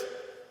 Zacchaeus,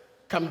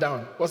 come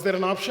down. Was there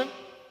an option?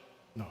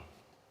 No.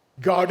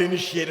 God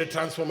initiated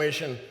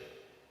transformation.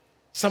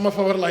 Some of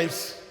our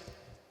lives,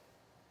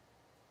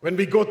 when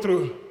we go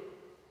through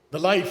the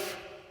life,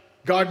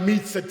 God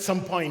meets at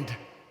some point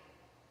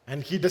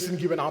and he doesn't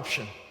give an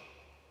option.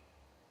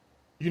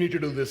 You need to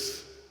do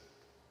this.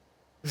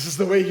 This is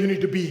the way you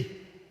need to be.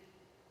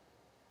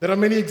 There are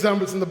many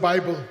examples in the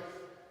Bible.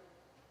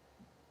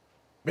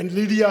 When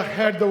Lydia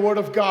heard the word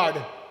of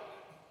God,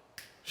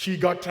 she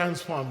got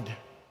transformed.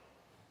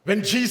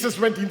 When Jesus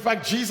went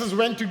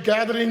to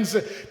gatherings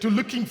to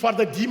looking for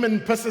the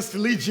demon-possessed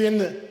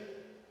legion.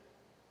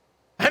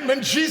 And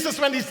when Jesus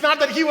went, it's not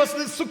that he was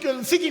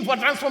seeking for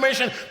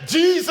transformation.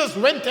 Jesus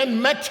went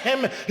and met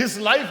him. His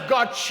life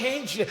got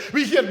changed.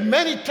 We hear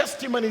many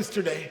testimonies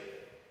today.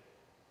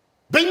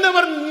 They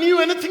never knew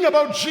anything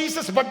about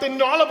Jesus, but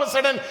then all of a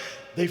sudden,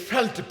 they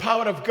felt the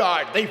power of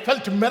God. They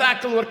felt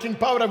miracle-working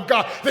power of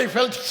God. They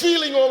felt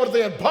healing over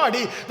their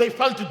body. They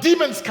felt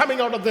demons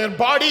coming out of their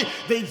body.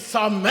 They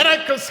saw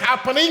miracles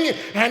happening.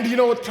 And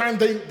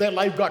their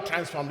life got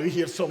transformed. We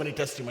hear so many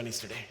testimonies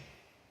today.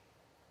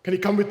 Can you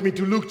come with me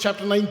to Luke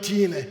chapter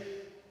 19,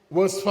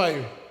 verse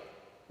 5?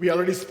 We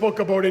already spoke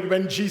about it.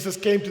 When Jesus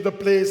came to the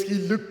place, he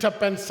looked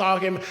up and saw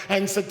him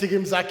and said to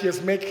him,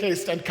 Zacchaeus, make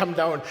haste and come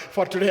down.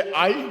 For today,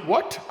 I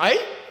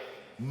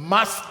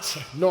must.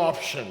 No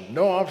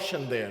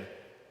option there.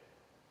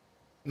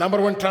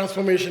 Number one,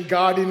 transformation.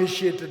 God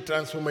initiated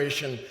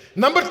transformation.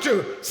 Number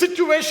two,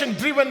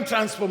 situation-driven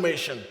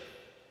transformation.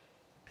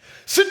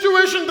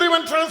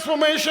 Situation-driven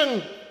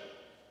transformation.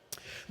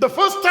 The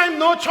first time,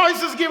 no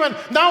choice is given.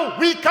 Now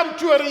we come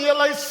to a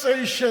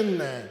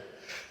realization.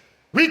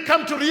 We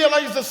come to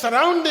realize the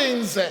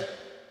surroundings.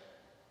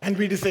 And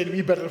we decide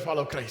we better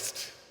follow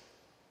Christ.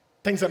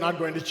 Things are not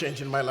going to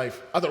change in my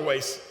life.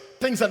 Otherwise,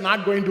 things are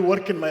not going to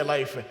work in my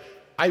life.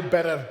 I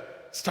better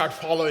start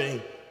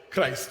following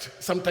Christ.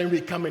 Sometimes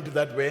we come into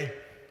that way.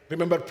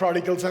 Remember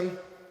prodigal son?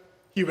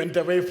 He went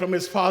away from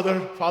his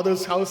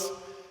father's house.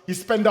 He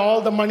spent all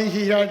the money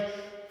he had.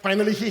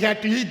 Finally, he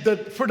had to eat the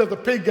food of the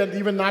pig, and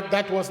even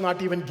that was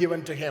not even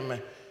given to him.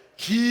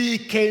 He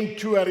came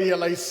to a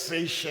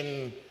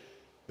realization.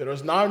 There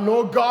was now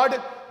no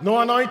God, no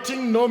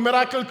anointing, no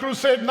miracle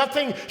crusade,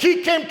 nothing.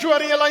 He came to a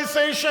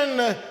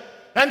realization.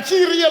 And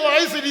he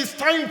realized it is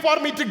time for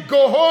me to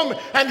go home.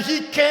 And he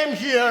came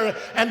here.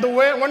 And the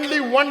only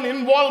one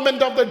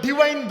involvement of the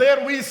divine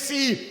there we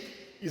see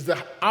is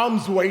the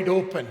arms wide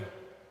open.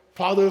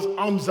 Father's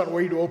arms are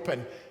wide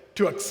open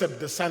to accept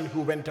the son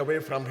who went away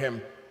from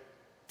him.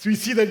 So we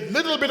see the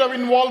little bit of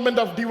involvement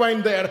of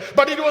divine there.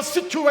 But it was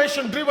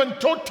situation-driven,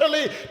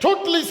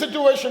 totally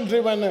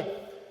situation-driven.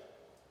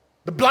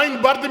 The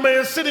blind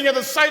Bartimaeus sitting at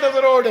the side of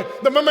the road.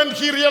 The moment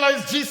he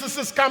realized Jesus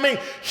is coming,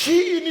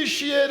 he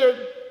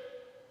initiated.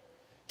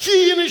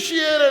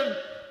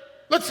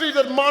 Let's read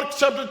that Mark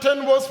chapter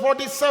 10 verse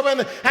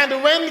 47.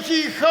 And when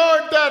he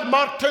heard that,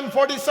 Mark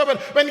 10:47,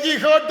 when he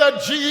heard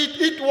that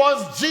it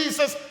was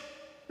Jesus.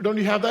 Don't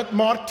you have that?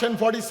 Mark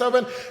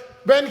 10:47.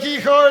 When he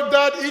heard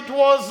that it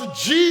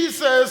was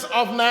Jesus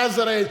of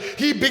Nazareth,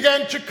 he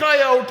began to cry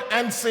out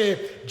and say,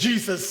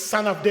 Jesus,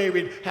 Son of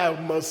David,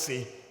 have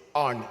mercy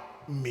on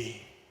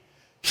me.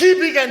 He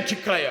began to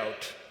cry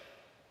out.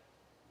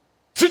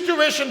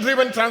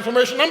 Situation-driven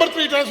transformation. Number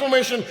three,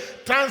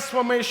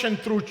 transformation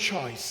through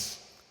choice.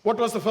 What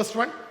was the first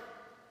one?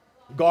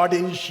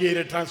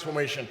 God-initiated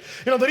transformation.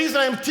 The reason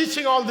I'm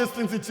teaching all these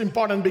things, it's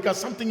important because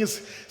something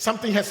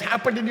has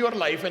happened in your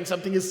life and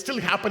something is still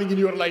happening in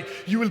your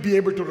life. You will be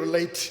able to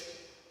relate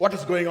what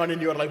is going on in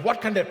your life, what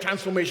kind of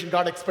transformation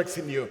God expects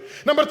in you.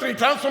 Number three,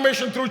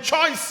 transformation through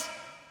choice.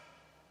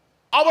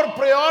 Our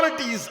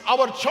priorities,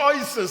 our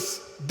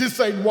choices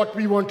decide what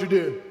we want to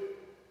do.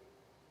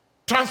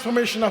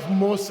 Transformation of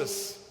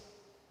Moses.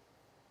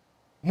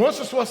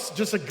 Moses was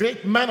just a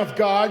great man of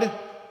God.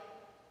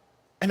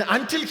 And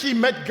until he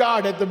met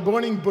God at the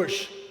burning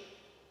bush,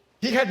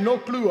 he had no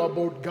clue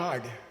about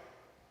God.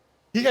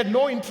 He had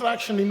no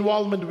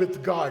involvement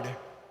with God.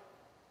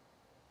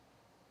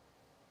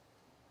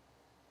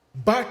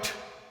 But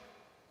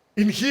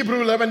in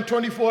Hebrew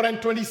 11:24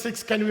 and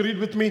 26, can you read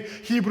with me?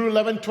 Hebrew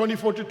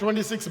 11:24 to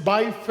 26.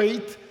 By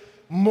faith,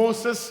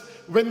 Moses,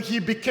 when he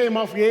became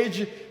of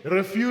age,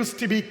 refused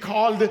to be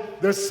called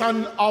the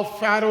son of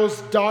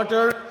Pharaoh's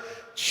daughter,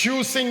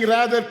 choosing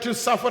rather to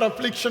suffer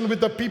affliction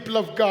with the people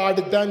of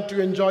God than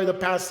to enjoy the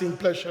passing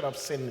pleasure of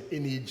sin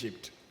in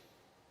Egypt.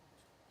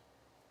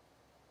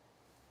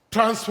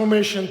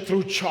 Transformation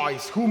through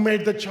choice. Who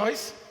made the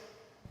choice?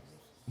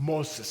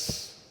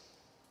 Moses.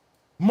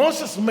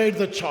 Moses made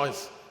the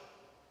choice.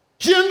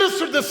 He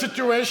understood the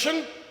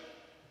situation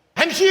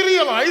and he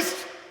realized,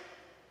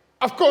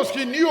 of course,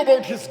 he knew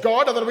about his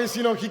God. Otherwise,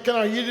 he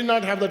did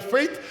not have that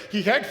faith.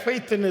 He had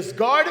faith in his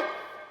God.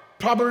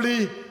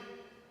 Probably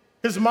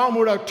his mom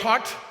would have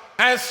taught,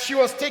 as she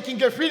was feeding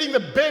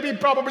the baby,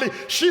 probably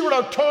she would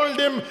have told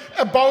him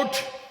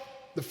about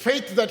the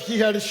faith that she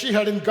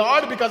had in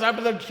God, because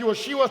after that he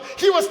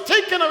was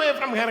taken away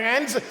from her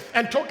hands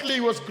and totally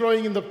was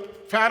growing in the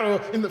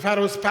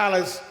Pharaoh's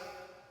palace.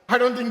 I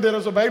don't think there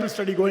was a Bible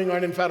study going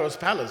on in Pharaoh's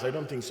palace. I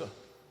don't think so.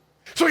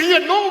 So he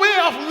had no way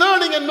of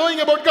learning and knowing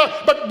about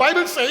God. But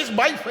Bible says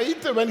by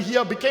faith, when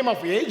he became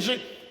of age,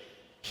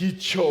 he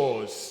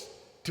chose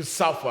to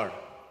suffer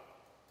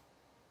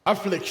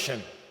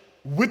affliction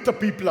with the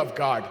people of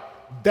God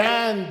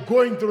than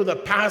going through the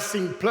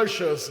passing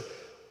pleasures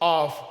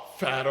of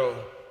Pharaoh,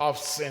 of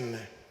sin.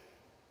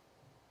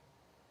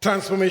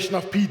 Transformation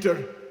of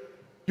Peter.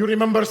 You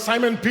remember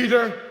Simon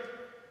Peter?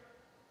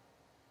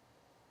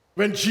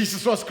 When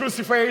Jesus was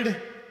crucified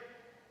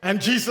and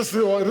Jesus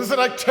was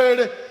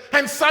resurrected,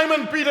 and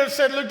Simon Peter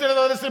looked at the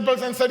other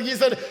disciples and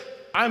said,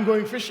 I'm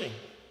going fishing.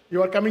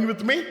 You are coming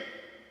with me?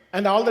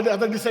 And all the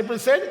other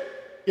disciples said,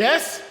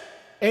 yes,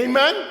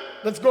 amen,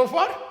 let's go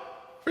for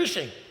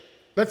fishing.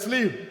 Let's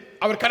leave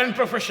our current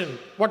profession,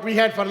 what we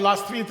had for the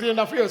last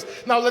 3.5 years.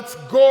 Now let's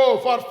go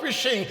for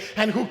fishing.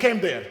 And who came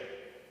there?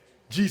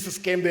 Jesus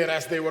came there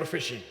as they were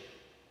fishing.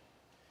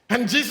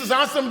 And Jesus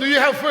asked them, do you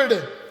have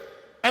food?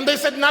 And they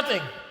said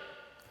nothing.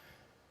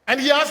 And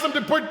he asked them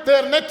to put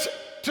their net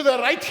to the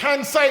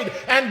right-hand side.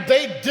 And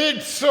they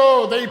did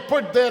so. They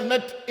put their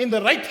net in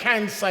the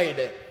right-hand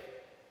side.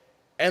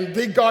 And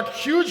they got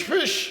huge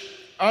fish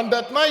on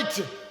that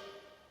night.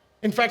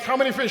 In fact, how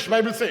many fish?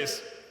 Bible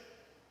says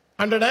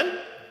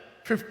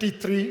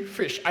 153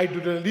 fish. I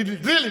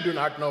really do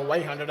not know why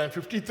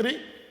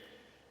 153.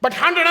 But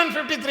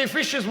 153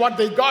 fish is what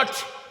they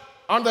got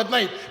on that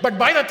night. But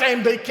by the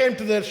time they came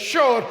to their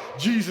shore,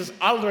 Jesus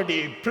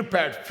already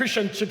prepared fish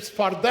and chips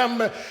for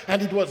them,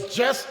 and it was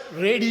just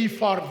ready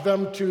for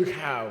them to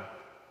have.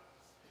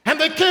 And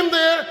they came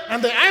there,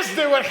 and as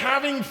they were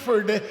having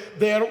food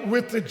there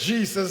with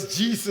Jesus,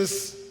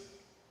 Jesus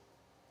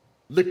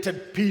looked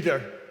at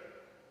Peter,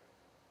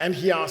 and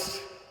he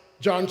asked,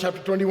 John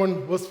chapter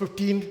 21, verse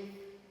 15,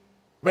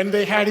 when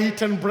they had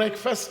eaten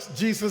breakfast,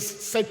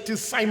 Jesus said to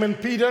Simon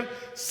Peter,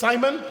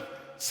 Simon,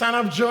 son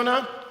of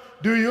Jonah,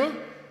 do you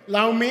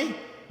love me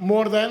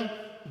more than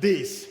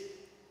these?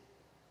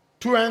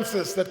 Two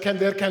answers there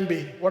can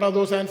be. What are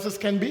those answers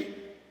can be?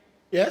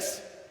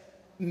 Yes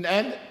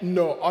and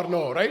no, or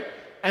no, right?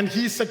 And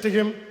he said to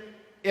him,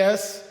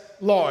 yes,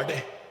 Lord,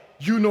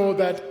 you know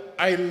that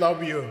I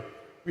love you.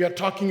 We are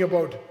talking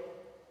about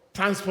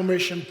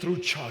transformation through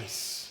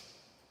choice.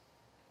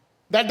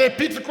 That day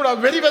Peter could have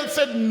very well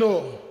said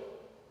no.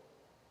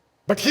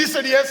 But he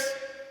said yes.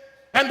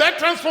 And that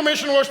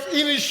transformation was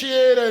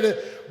initiated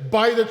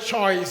by the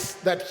choice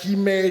that he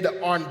made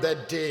on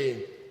that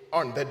day.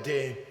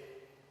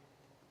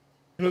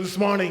 This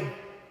morning,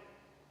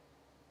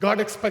 God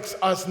expects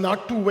us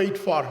not to wait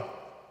for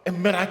a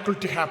miracle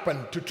to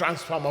happen to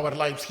transform our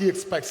lives. He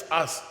expects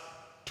us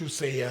to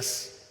say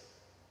yes.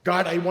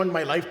 God, I want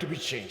my life to be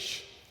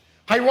changed.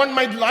 I want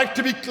my life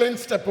to be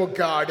cleansed up, oh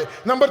God.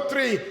 Number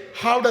 3,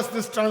 how does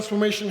this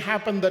transformation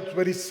happen? That's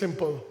very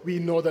simple. We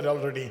know that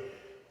already.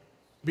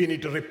 We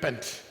need to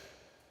repent.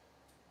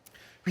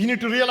 We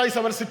need to realize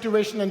our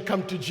situation and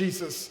come to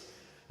Jesus.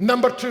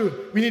 Number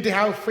 2, we need to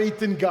have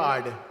faith in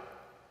God.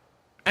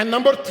 And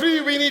number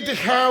 3, we need to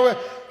have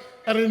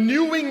a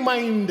renewing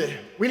mind.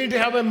 We need to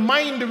have a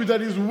mind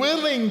that is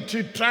willing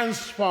to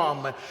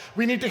transform.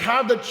 We need to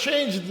have the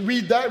change.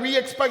 We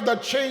expect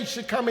that change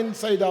to come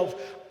inside of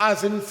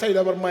us, inside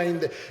our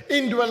mind.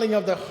 Indwelling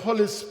of the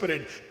Holy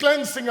Spirit,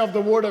 cleansing of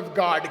the Word of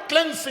God,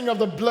 cleansing of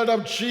the blood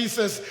of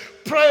Jesus,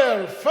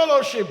 prayer,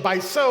 fellowship by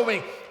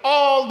serving.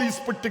 All these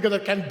put together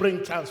can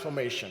bring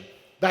transformation.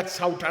 That's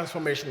how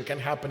transformation can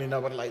happen in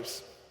our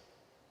lives.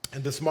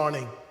 And this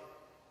morning,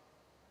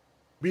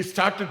 we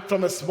started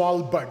from a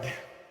small bud,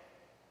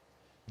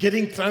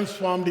 getting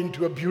transformed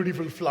into a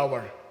beautiful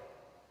flower.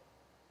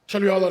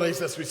 Shall we all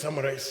rise as we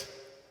summarize?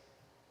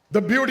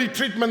 The beauty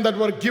treatment that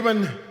were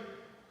given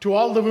to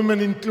all the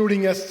women,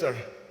 including Esther,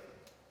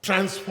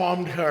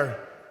 transformed her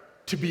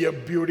to be a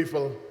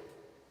beautiful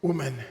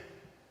woman.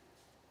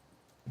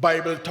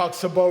 Bible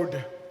talks about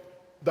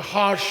the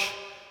harsh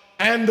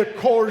and the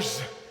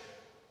coarse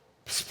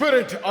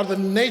spirit or the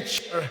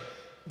nature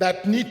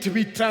that need to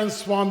be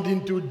transformed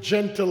into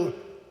gentle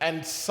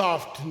and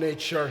soft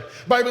nature.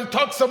 Bible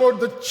talks about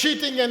the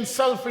cheating and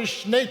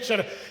selfish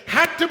nature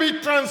had to be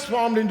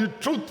transformed into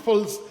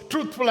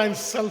truthful and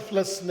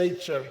selfless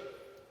nature.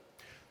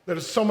 There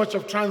is so much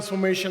of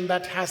transformation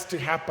that has to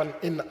happen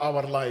in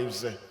our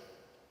lives.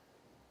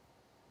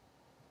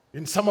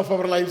 In some of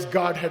our lives,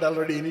 God had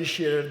already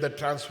initiated the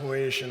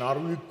transformation. Are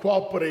we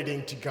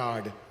cooperating to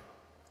God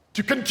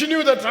to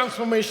continue the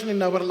transformation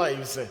in our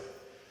lives?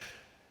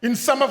 In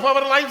some of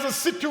our lives, the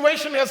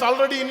situation has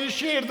already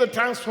initiated the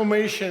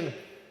transformation.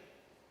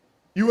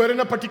 You were in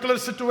a particular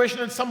situation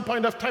at some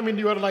point of time in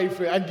your life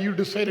and you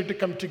decided to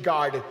come to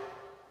God.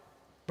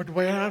 But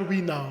where are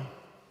we now?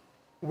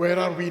 Where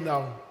are we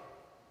now?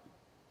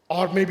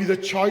 Or maybe the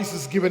choice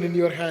is given in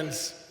your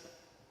hands.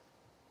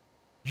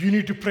 You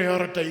need to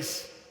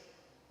prioritize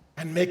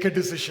and make a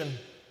decision,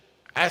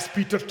 as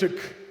Peter took,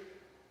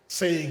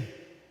 saying,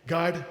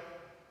 God,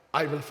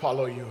 I will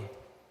follow you.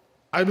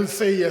 I will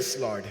say yes,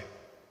 Lord.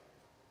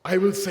 I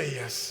will say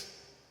yes.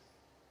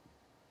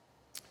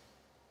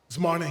 This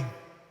morning,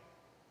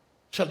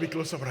 shall we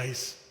close our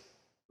eyes?